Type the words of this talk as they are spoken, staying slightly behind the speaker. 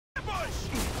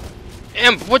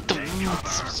Imp, what the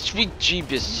sweet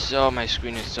jeebus. Oh, my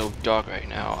screen is so dark right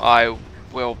now. I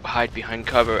will hide behind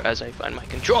cover as I find my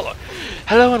controller.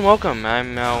 Hello and welcome.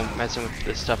 I'm now messing with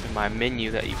the stuff in my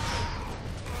menu that you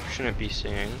shouldn't be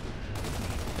seeing.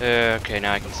 Okay,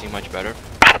 now I can see much better.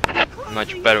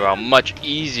 Much better, much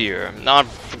easier. Not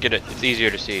forget it, it's easier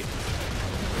to see.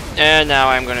 And now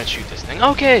I'm gonna shoot this thing.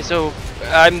 Okay, so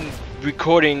I'm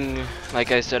recording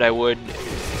like I said I would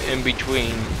in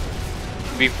between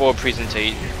before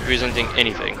presenting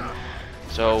anything.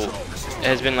 So it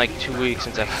has been like 2 weeks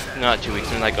since not 2 weeks,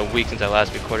 it's been like a week since I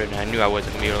last recorded, and I knew I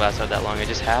wasn't gonna be able to last out that long. I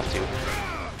just have to.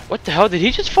 What the hell, did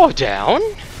he just fall down?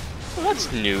 Well,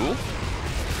 that's new.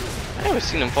 I never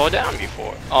seen him fall down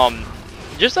before.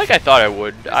 Just like I thought I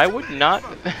would not.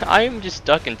 I am just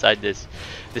stuck inside this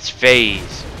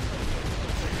phase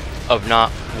of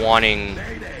not wanting.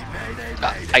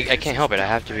 I can't help it. I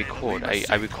have to record.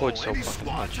 I record so fucking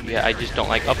much. Yeah, I just don't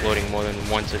like uploading more than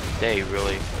once a day.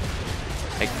 Really,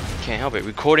 I can't help it.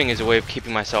 Recording is a way of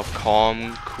keeping myself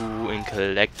calm, cool, and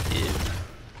collected.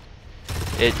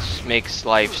 It makes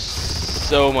life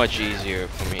so much easier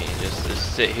for me just to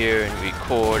sit here and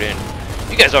record.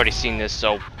 And you guys already seen this,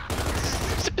 so.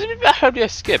 How do I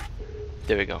skip?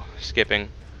 There we go. Skipping.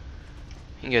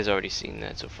 You guys already seen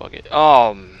that, so fuck it.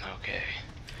 Okay.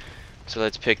 So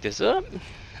let's pick this up.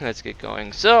 Let's get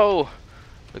going. So,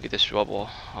 look at this rubble.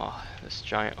 Oh, this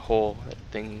giant hole. That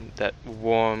thing, that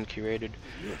worm created.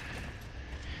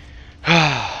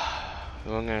 We're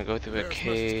gonna go through a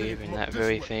cave and that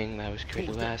very thing that was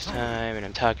created last time. And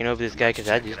I'm talking over this guy because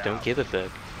I just don't give a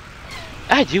fuck.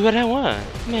 I do what I want.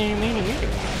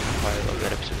 I love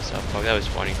that episode of South Park. That was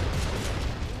funny.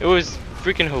 It was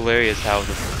freaking hilarious how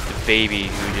the baby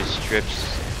who just strips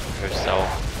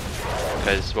herself.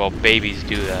 Because, well, babies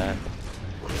do that.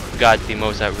 Got the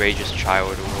most outrageous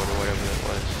child award or whatever it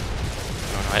was.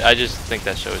 I don't know. I just think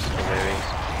that show is hilarious.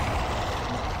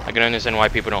 I can understand why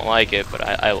people don't like it, but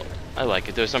I like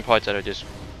it. There's some parts that are just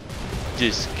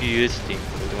disgusting.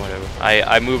 Whatever.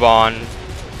 I move on.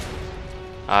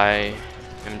 I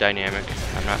am dynamic.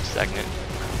 I'm not stagnant.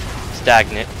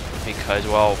 Because,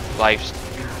 well, life's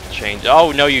changed.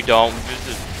 Oh, no you don't.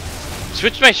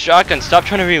 Switch my shotgun. Stop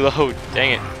trying to reload.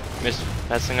 Dang it.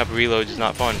 Messing up reloads is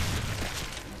not fun.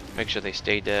 Make sure they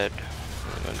stay dead.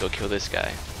 I'm gonna go kill this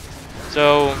guy.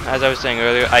 So, as I was saying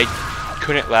earlier, I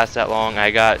couldn't last that long. I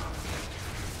got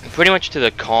pretty much to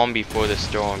the calm before the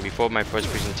storm, before my first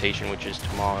presentation, which is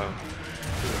tomorrow.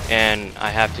 And I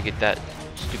have to get that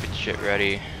stupid shit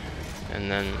ready. And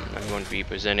then I'm going to be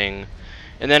presenting.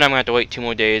 And then I'm going to have to wait 2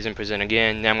 more days and present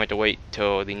again. Then I'm going to wait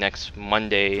till the next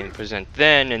Monday and present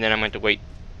then. And then I'm going to wait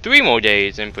 3 more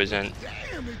days and present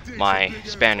my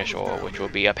Spanish oral, which will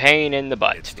be a pain in the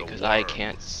butt because I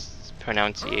can't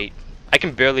pronunciate. I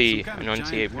can barely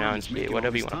pronunciate,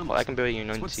 whatever you want to call it. I can barely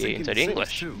enunciate inside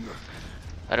English,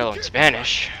 let alone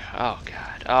Spanish. Oh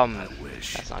god,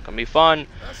 that's not gonna be fun.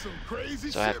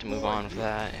 So I have to move on with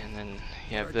that, and then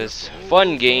you have this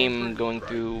fun game going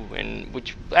through, and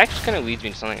which actually kind of leads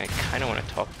me to something I kind of want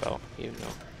to talk about, even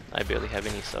though I barely have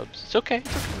any subs. It's okay. It's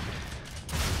okay.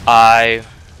 I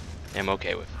am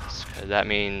okay with this, because that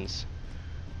means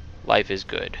life is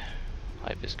good.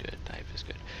 Life is good. Life is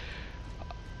good.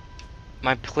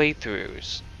 My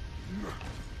playthroughs.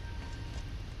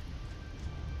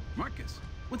 Marcus,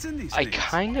 what's in these I things?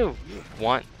 kind of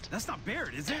want. That's not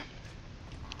Barrett, is it?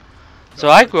 So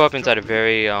I grew up inside a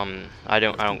very I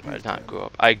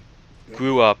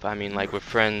grew up, I mean, like with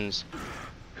friends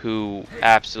who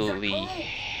absolutely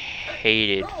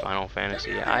hated Final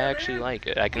Fantasy. I actually like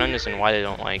it. I can understand why they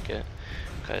don't like it,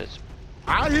 because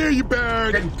I hear you,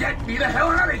 Barrett. Then get me the hell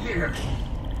out of here.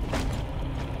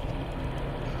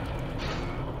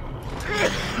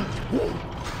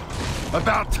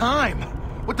 About time.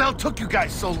 What the hell took you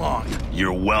guys so long?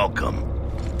 You're welcome.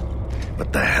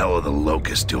 What the hell are the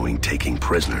Locusts doing taking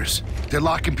prisoners? They're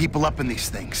locking people up in these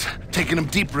things, taking them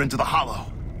deeper into the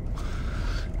hollow.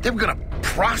 They were gonna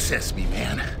process me,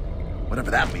 man.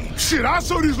 Whatever that means. Shit, I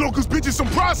saw these locust bitches some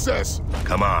process.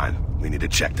 Come on, we need to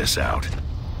check this out.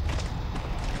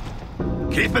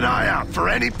 Keep an eye out for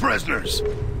any prisoners.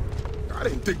 I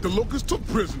didn't think the locusts took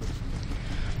prisoners.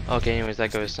 okay, anyways,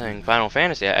 like I was saying, Final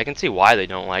Fantasy, I can see why they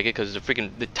don't like it, because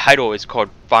the title is called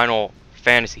Final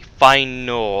Fantasy.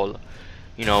 Final.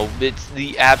 You know, it's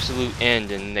the absolute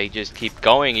end, and they just keep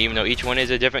going, even though each one is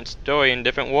a different story and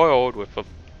different world, with a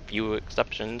few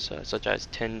exceptions, such as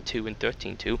 10.2 and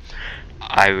 13.2.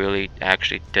 I really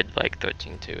actually did like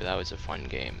 13.2. That was a fun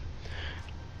game.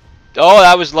 Oh,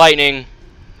 that was lightning.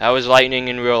 That was lightning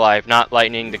in real life, not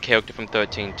lightning the character from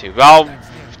 13.2. Well,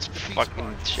 That's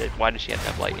fucking shit. Why does she have to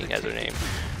have lightning as her name?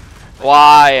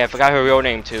 Why? I forgot her real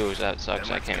name too, so that sucks.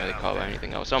 I can't really call her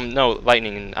anything else. No,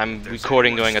 lightning, and I'm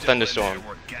recording during a thunderstorm.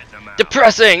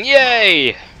 Depressing!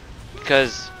 Yay!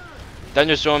 Because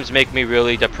thunderstorms make me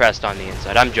really depressed on the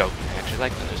inside. I'm joking. I actually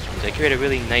like thunderstorms. They create a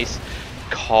really nice,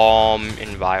 calm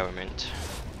environment.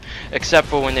 Except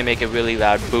for when they make a really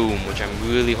loud boom, which I'm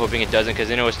really hoping it doesn't, because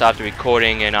then it will stop the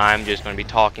recording and I'm just going to be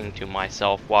talking to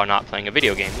myself while not playing a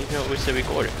video game, even though it was still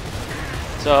recording.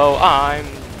 So I'm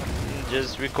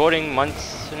just recording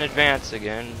months in advance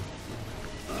again.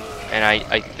 And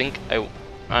I think oh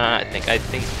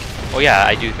yeah,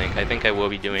 I do think. I think I will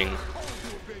be doing,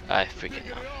 I forget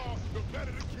now,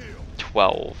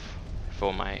 12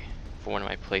 for one of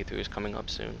my playthroughs coming up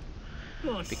soon.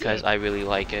 Because I really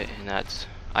like it, and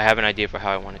I have an idea for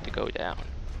how I want it to go down.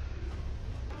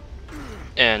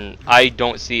 And I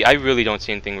really don't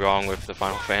see anything wrong with the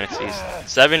Final Fantasies.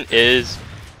 7 is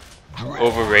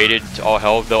overrated to all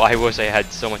hell, though I will say I had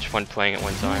so much fun playing it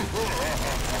one time.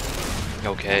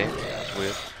 Okay, that's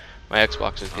weird. My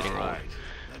Xbox is getting old.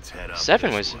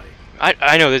 7 was...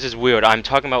 I know this is weird. I'm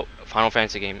talking about Final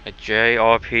Fantasy game, a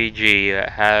JRPG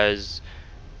that has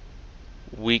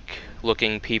weak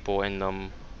looking people in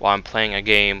them while I'm playing a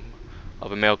game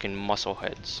of American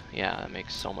muscleheads. Yeah, that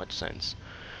makes so much sense.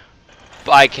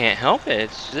 But I can't help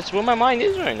it. That's where my mind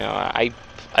is right now.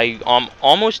 I'm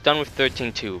almost done with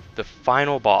 13-2. The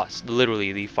final boss.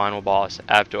 Literally the final boss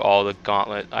after all the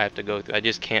gauntlet I have to go through. I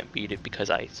just can't beat it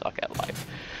because I suck at life.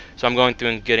 So I'm going through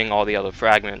and getting all the other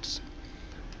fragments.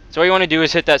 So what you want to do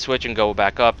is hit that switch and go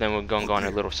back up, then we're going to go on a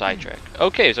little sidetrack.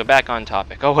 Okay, so back on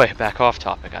topic. Oh wait, back off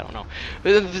topic, I don't know.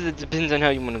 It depends on how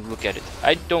you want to look at it.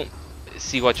 I don't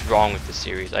see what's wrong with the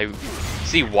series. I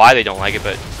see why they don't like it,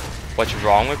 but what's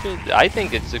wrong with it? I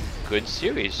think it's a good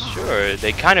series, sure.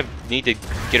 They kind of need to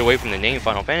get away from the name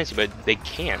Final Fantasy, but they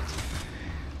can't.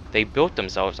 They built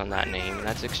themselves on that name, and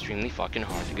that's extremely fucking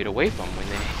hard to get away from when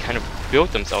they kind of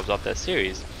built themselves off that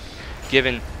series.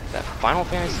 Given that Final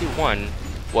Fantasy 1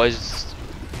 was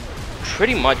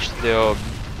pretty much their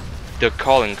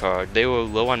calling card. They were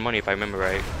low on money, if I remember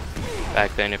right,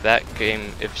 back then.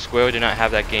 If Square did not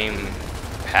have that game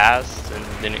passed and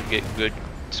didn't get good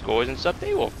scores and stuff,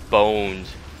 they were boned.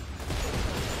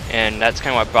 And that's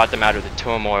kind of what brought them out of the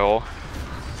turmoil.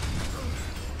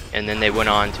 And then they went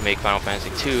on to make Final Fantasy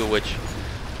 2, which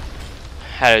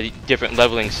had a different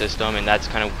leveling system, and that's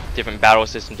kind of different battle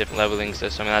system, different leveling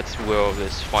system, and that's where all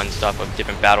this fun stuff of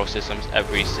different battle systems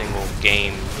every single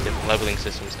game, different leveling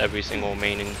systems every single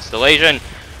main installation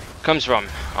comes from.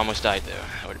 Almost died there.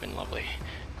 That would have been lovely.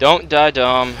 Don't die,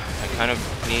 Dom. I kind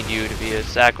of need you to be a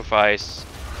sacrifice.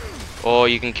 Or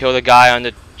you can kill the guy on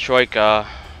the Troika,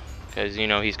 because, you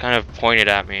know, he's kind of pointed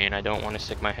at me, and I don't want to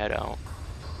stick my head out.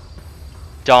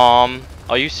 Dom.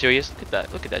 Are you serious? Look at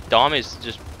that. Look at that. Dom is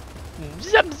just...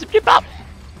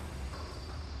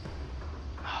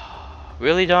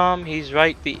 Really, Dom? He's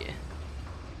right okay,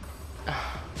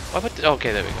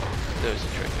 there we go. There was a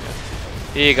trick.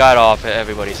 He got off.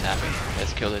 Everybody's happy.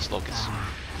 Let's kill this locust.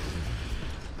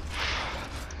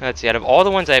 Let's see. Out of all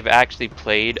the ones I've actually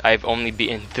played, I've only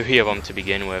beaten 3 of them to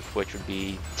begin with, which would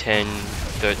be 10,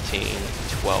 13,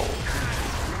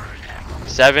 12.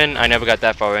 7, I never got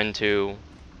that far into.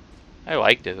 I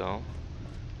liked it though.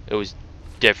 It was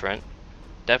different.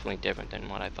 Definitely different than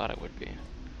what I thought it would be.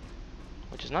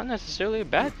 Which is not necessarily a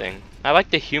bad thing. I like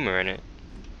the humor in it.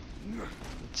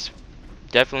 It's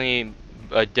definitely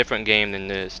a different game than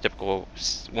the typical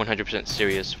 100%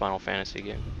 serious Final Fantasy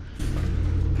game.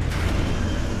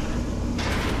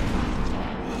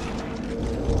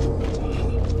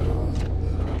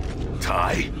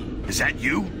 Ty? Is that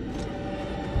you?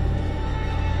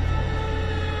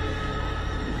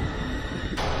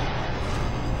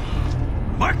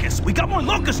 Marcus, we got more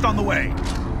locusts on the way.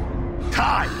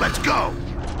 Ty, let's go!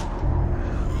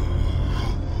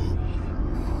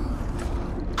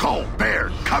 Cole,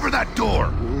 Baird, cover that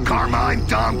door! Carmine,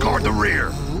 Dom, guard the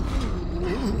rear!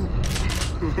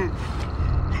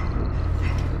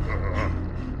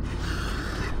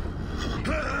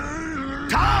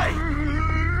 Ty!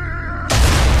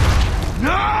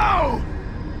 No!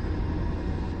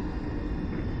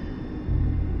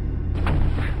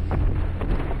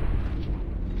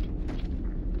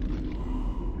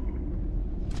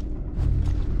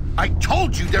 I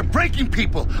told you they're breaking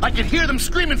people. I can hear them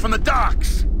screaming from the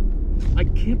docks. I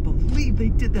can't believe they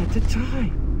did that to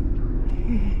Ty.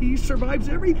 He survives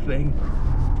everything,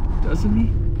 doesn't he?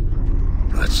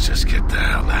 Let's just get the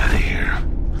hell out of here.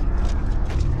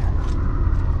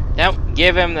 Don't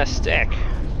give him the stick.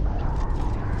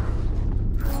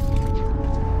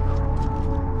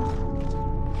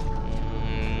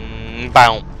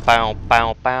 Bow bow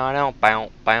bow bow bow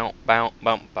bow bow bow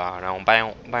bow bow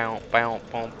bow bow bow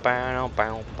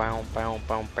bow bow bow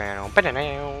bow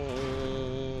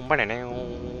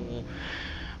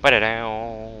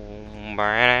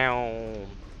bow.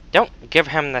 Don't give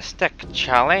him the stick,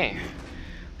 Charlie.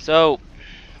 So,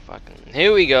 fucking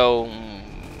here we go.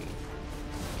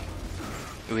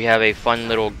 We have a fun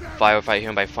little firefight here,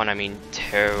 and by fun I mean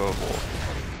terrible.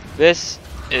 This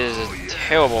is a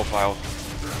terrible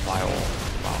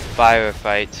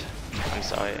firefight. I'm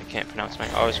sorry, I can't pronounce my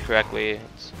R's correctly.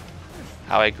 It's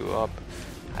how I grew up.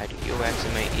 I had earwax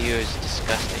in my ears.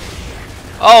 Disgusting.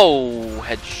 Oh,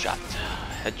 headshot.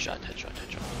 Headshot.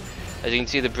 As you can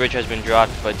see, the bridge has been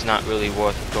dropped, but it's not really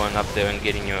worth going up there and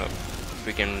getting your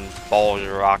freaking balls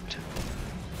rocked.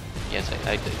 Yes,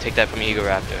 I take that from Eagle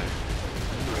Raptor.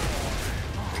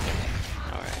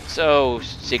 Alright, so,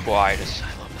 sequelitis.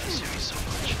 I love that series so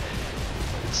much.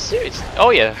 Seriously.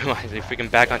 Oh yeah, they're freaking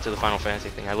back onto the Final Fantasy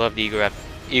thing. I love the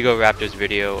Eagle Raptor's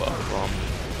video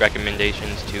of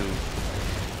recommendations to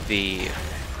the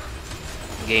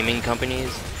gaming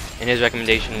companies. And his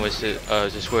recommendation was to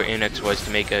Square Enix was to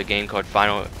make a game called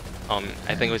Final,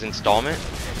 I think it was Installment.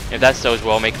 If that sells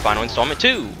well, make Final Installment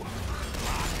 2.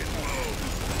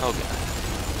 Oh god.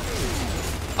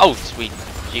 Oh sweet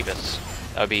Jeebus.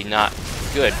 That would be not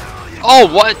good. Oh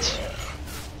what?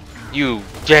 You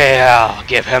dare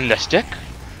give him the stick?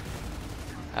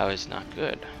 That was not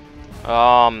good.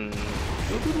 Come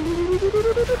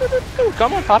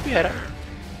on, pop your head up.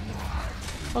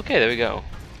 Okay, there we go.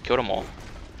 Killed them all.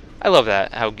 I love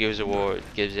that, how Gears of War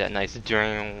gives that nice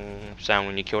sound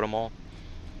when you kill them all.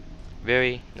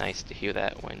 Very nice to hear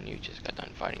that when you just got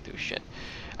done fighting through shit.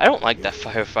 I don't like that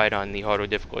firefight on the harder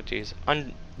difficulties.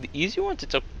 On the easy ones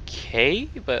it's okay,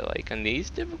 but like on these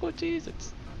difficulties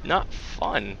it's not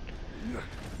fun.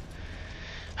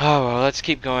 Oh well, let's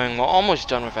keep going. We're almost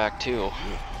done with Act 2.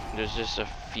 There's just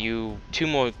two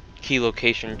more key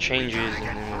location changes and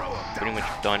then we're pretty much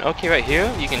done. Okay, right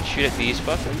here, you can shoot at these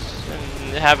fuckers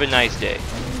and have a nice day.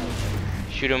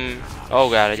 Shoot them. Oh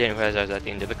god, I didn't realize I was at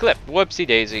the end of the clip. Whoopsie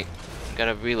daisy.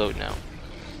 Gotta reload now.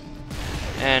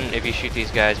 And if you shoot these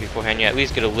guys beforehand, you at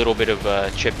least get a little bit of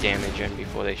chip damage in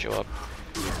before they show up.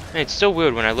 And it's so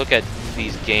weird when I look at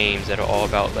these games that are all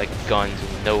about like guns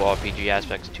and no RPG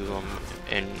aspects to them,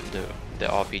 and the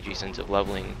RPG sense of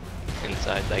leveling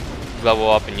inside, like level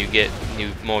up and you get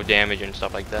more damage and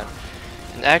stuff like that.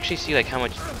 And I actually see like how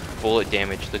much bullet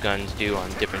damage the guns do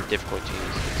on different difficulties.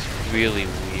 It's really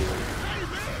weird.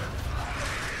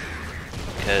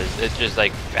 Because it just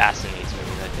like fascinates me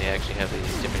that they actually have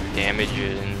these different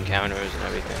damages and counters and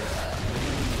everything.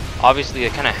 Obviously, I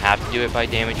kind of have to do it by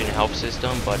damage and health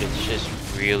system, but it's just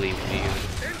really weird.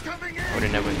 I would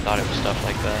have never thought it was stuff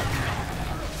like that.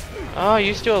 Oh,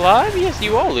 you still alive? Yes,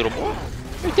 you are, little boy.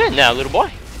 You're dead now, little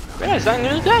boy. Yes, I'm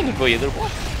gonna die for you, little boy.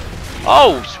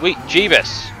 Oh, sweet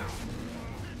Jeebus.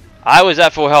 I was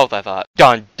at full health, I thought.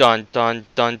 Dun dun dun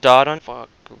dun dun dun. Fuck.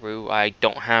 I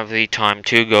don't have the time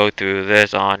to go through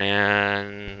this on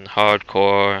in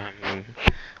hardcore.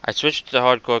 I switched to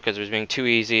hardcore because it was being too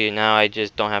easy, and now I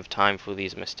just don't have time for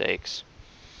these mistakes.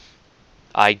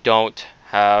 I don't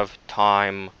have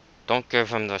time. Don't give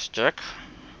him the stick.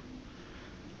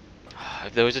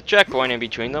 If there was a checkpoint in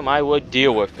between them, I would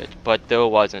deal with it, but there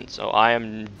wasn't, so I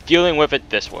am dealing with it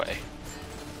this way.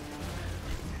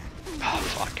 Oh,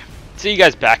 fuck. See you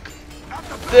guys back.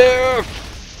 They're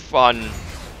fun.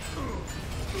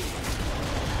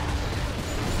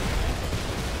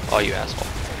 Oh, you asshole.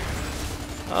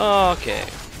 Okay.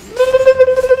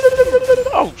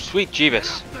 Oh, sweet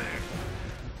Jeebus.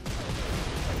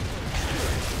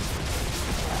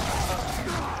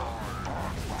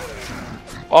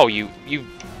 Oh, you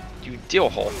deal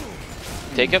hole.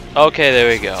 Take it? Okay, there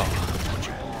we go.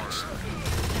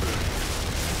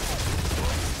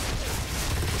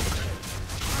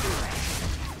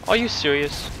 Are you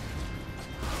serious?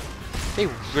 They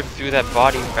ripped through that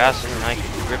body faster than I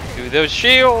could rip through those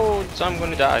shields. I'm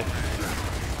gonna die.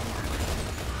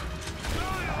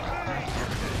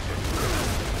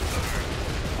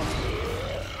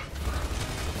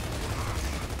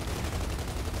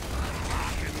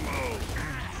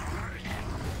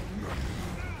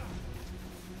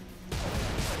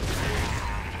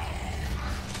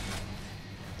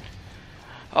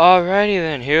 Alrighty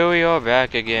then, here we are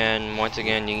back again. Once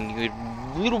again, you can get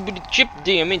a little bit of chip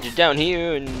damage down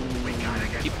here and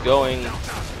keep going.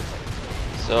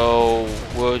 So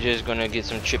we're just gonna get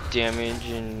some chip damage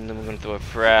and then we're gonna throw a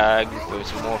frag, throw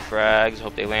some more frags,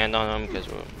 hope they land on them because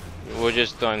we're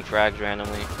just throwing frags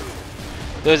randomly.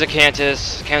 There's a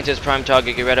Cantus. Cantus prime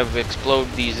target. Get rid of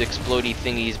these explodey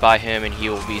thingies by him, and he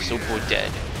will be super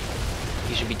dead.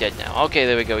 He should be dead now. Okay,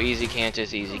 there we go. Easy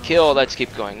Cantus, easy kill. Let's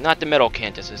keep going. Not the metal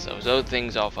Cantuses, though. Those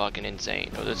things are fucking insane.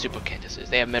 Those are super Cantuses.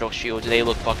 They have metal shields. They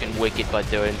look fucking wicked, but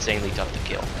they're insanely tough to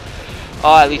kill.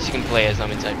 Oh, at least you can play as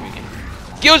them inside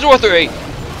freaking Gears of War 3!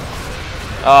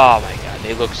 Oh my god,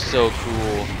 they look so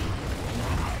cool.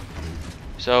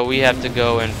 So we have to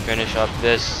go and finish up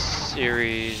this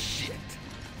series.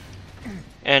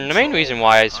 And the main reason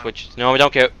why I switched... No, I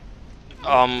don't care.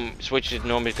 Switched to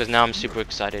normal because now I'm super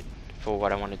excited for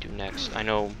what I want to do next. I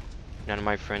know none of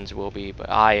my friends will be, but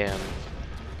I am,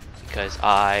 because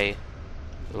I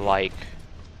like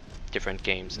different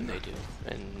games than they do,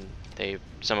 and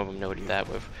some of them noted that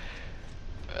with.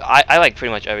 I like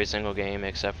pretty much every single game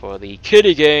except for the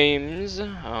kiddie games,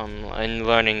 and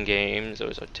learning games.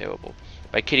 Those are terrible.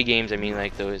 By kiddie games, I mean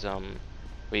like those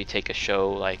where you take a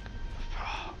show like.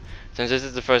 Since this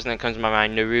is the first thing that comes to my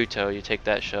mind, Naruto. You take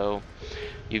that show.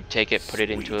 You take it, put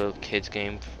it into a kid's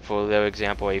game. For their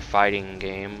example, a fighting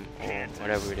game, or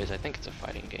whatever it is. I think it's a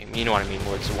fighting game. You know what I mean,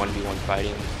 where it's a 1v1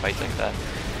 fighting, fights like that.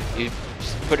 You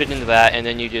just put it into that, and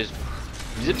then you just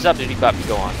zip zap zip bop,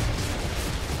 go on.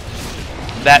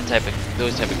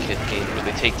 Those type of kid games where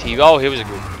they take TV. Oh, here was a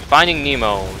group. Finding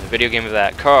Nemo, the video game of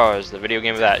that. Cars, the video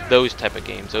game of that. Those type of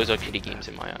games. Those are kiddie games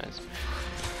in my eyes.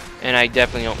 And I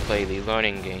definitely don't play the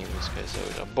learning games because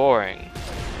those are boring.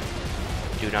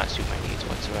 Do not suit my needs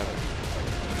whatsoever.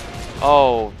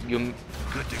 Oh, you.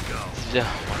 Good to go.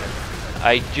 Whatever.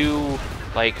 I do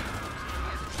like.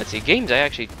 Let's see, games.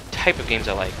 Type of games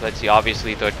I like. Let's see,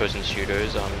 obviously third-person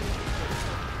shooters.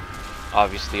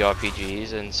 Obviously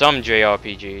RPGs and some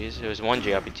JRPGs. There was one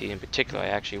JRPG in particular I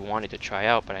actually wanted to try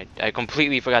out, but I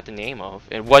completely forgot the name of.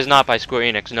 It was not by Square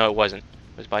Enix. No, it wasn't.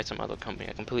 It was by some other company.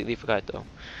 I completely forgot though.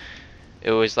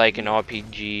 It was like an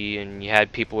RPG, and you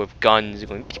had people with guns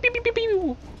going pew, pew, pew, pew,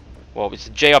 pew. Well, it's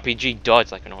a JRPG, duh,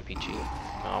 it's like an RPG.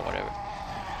 Oh, whatever.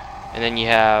 And then you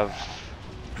have...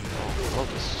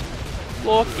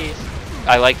 Locust.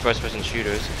 I like first-person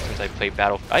shooters, since I played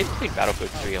Battlefield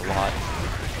 3 a lot.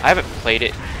 I haven't played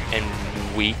it in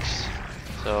weeks,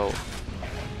 so...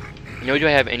 Nor do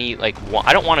I have any, like...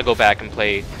 I don't want to go back and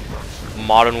play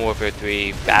Modern Warfare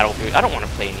 3, Battlefield. I don't want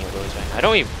to play any of those right now. I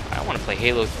don't want to play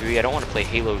Halo 3. I don't want to play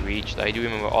Halo Reach. I do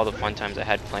remember all the fun times I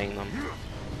had playing them.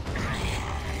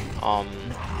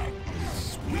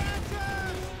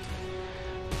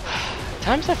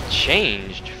 Times have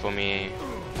changed for me.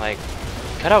 Like,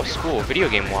 cut out school, video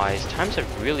game wise, times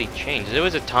have really changed. There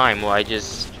was a time where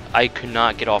I could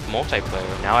not get off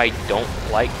multiplayer. Now I don't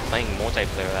like playing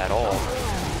multiplayer at all.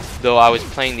 Though I was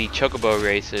playing the Chocobo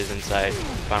races inside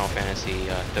Final Fantasy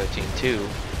 13-2,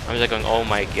 I was like going, oh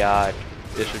my god,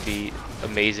 this would be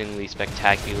amazingly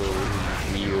spectacularly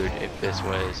weird if this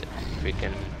was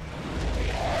freaking...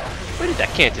 Where did that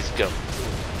Cantus go?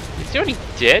 Is he already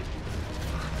dead?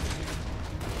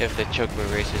 If the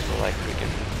Chocobo races were like freaking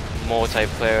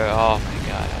multiplayer, oh my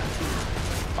god.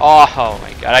 Oh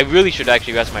my god, I really should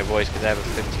actually rest my voice because I have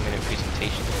a 15-minute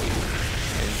presentation to do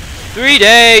in 3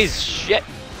 days! Shit!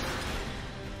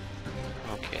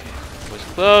 Okay, was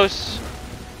close,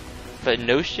 but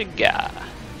no cigar.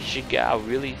 Cigar,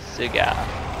 really? Cigar.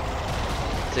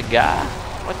 Cigar?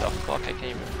 What the fuck? I can't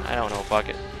even. I don't know. Fuck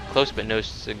it. Close, but no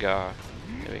cigar.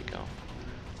 There we go.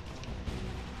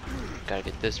 Gotta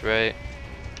get this right.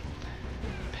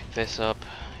 Pick this up.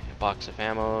 A box of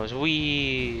ammos.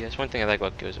 Wee! That's one thing I like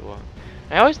about Gears of War.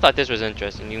 I always thought this was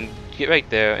interesting. You get right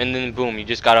there, and then boom, you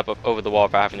just got up over the wall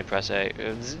for having to press A.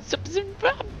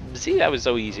 See, that was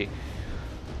so easy.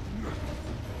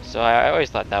 So I always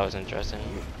thought that was interesting.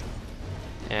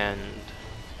 And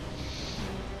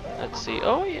let's see.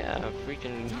 Oh yeah,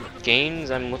 freaking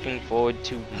games I'm looking forward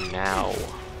to now.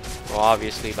 Well,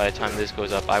 obviously by the time this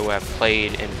goes up, I will have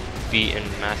played and beaten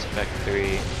Mass Effect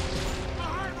 3.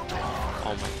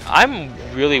 Oh my! I'm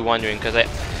really wondering because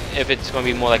if it's going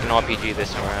to be more like an RPG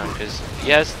this time around. Because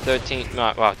yes, 13.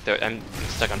 Well, I'm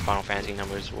stuck on Final Fantasy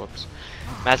numbers. Whoops.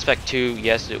 Mass Effect 2,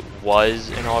 yes, it was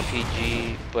an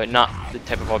RPG, but not the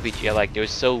type of RPG I liked. It was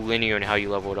so linear in how you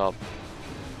leveled up.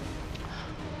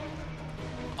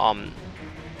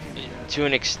 To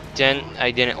an extent,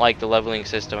 I didn't like the leveling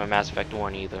system in Mass Effect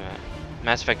 1 either.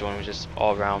 Mass Effect 1 was just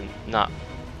all around not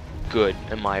good,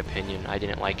 in my opinion. I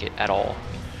didn't like it at all.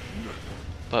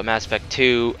 But Mass Effect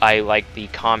 2, I liked the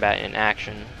combat and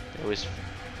action. It was,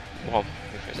 well,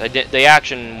 the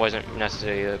action wasn't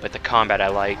necessarily, but the combat I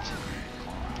liked.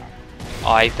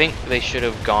 I think they should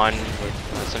have gone with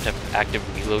some type of active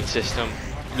reload system.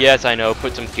 Yes, I know,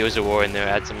 put some Gears of War in there,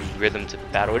 add some rhythm to the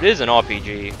battle. It is an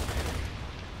RPG.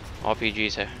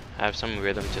 RPGs have some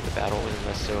rhythm to the battle,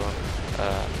 unless they're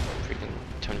freaking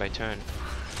turn by turn.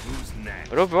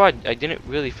 But overall, I didn't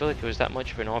really feel like it was that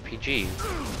much of an RPG.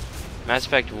 Mass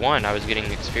Effect 1, I was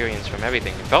getting experience from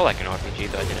everything. It felt like an RPG,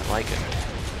 but I didn't like it.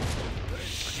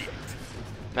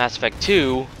 Mass Effect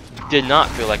 2 did not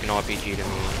feel like an RPG to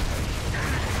me.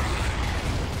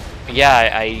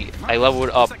 Yeah, I leveled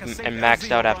up and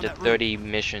maxed out after 30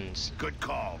 missions. Good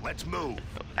call. Let's move.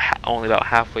 Only about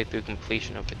halfway through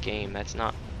completion of the game. That's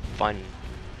not fun.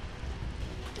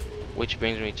 Which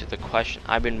brings me to the question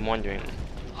I've been wondering.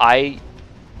 I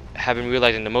have been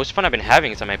realizing the most fun I've been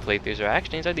having inside my playthroughs are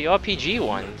actually inside the RPG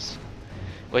ones.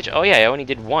 Which, oh yeah, I only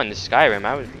did one, the Skyrim.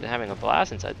 I was having a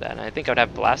blast inside that, and I think I would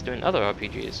have a blast doing other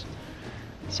RPGs.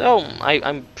 So,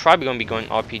 I'm probably going to be going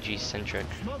RPG-centric.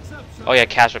 Oh yeah,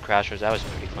 Castle Crashers, that was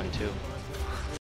pretty fun too.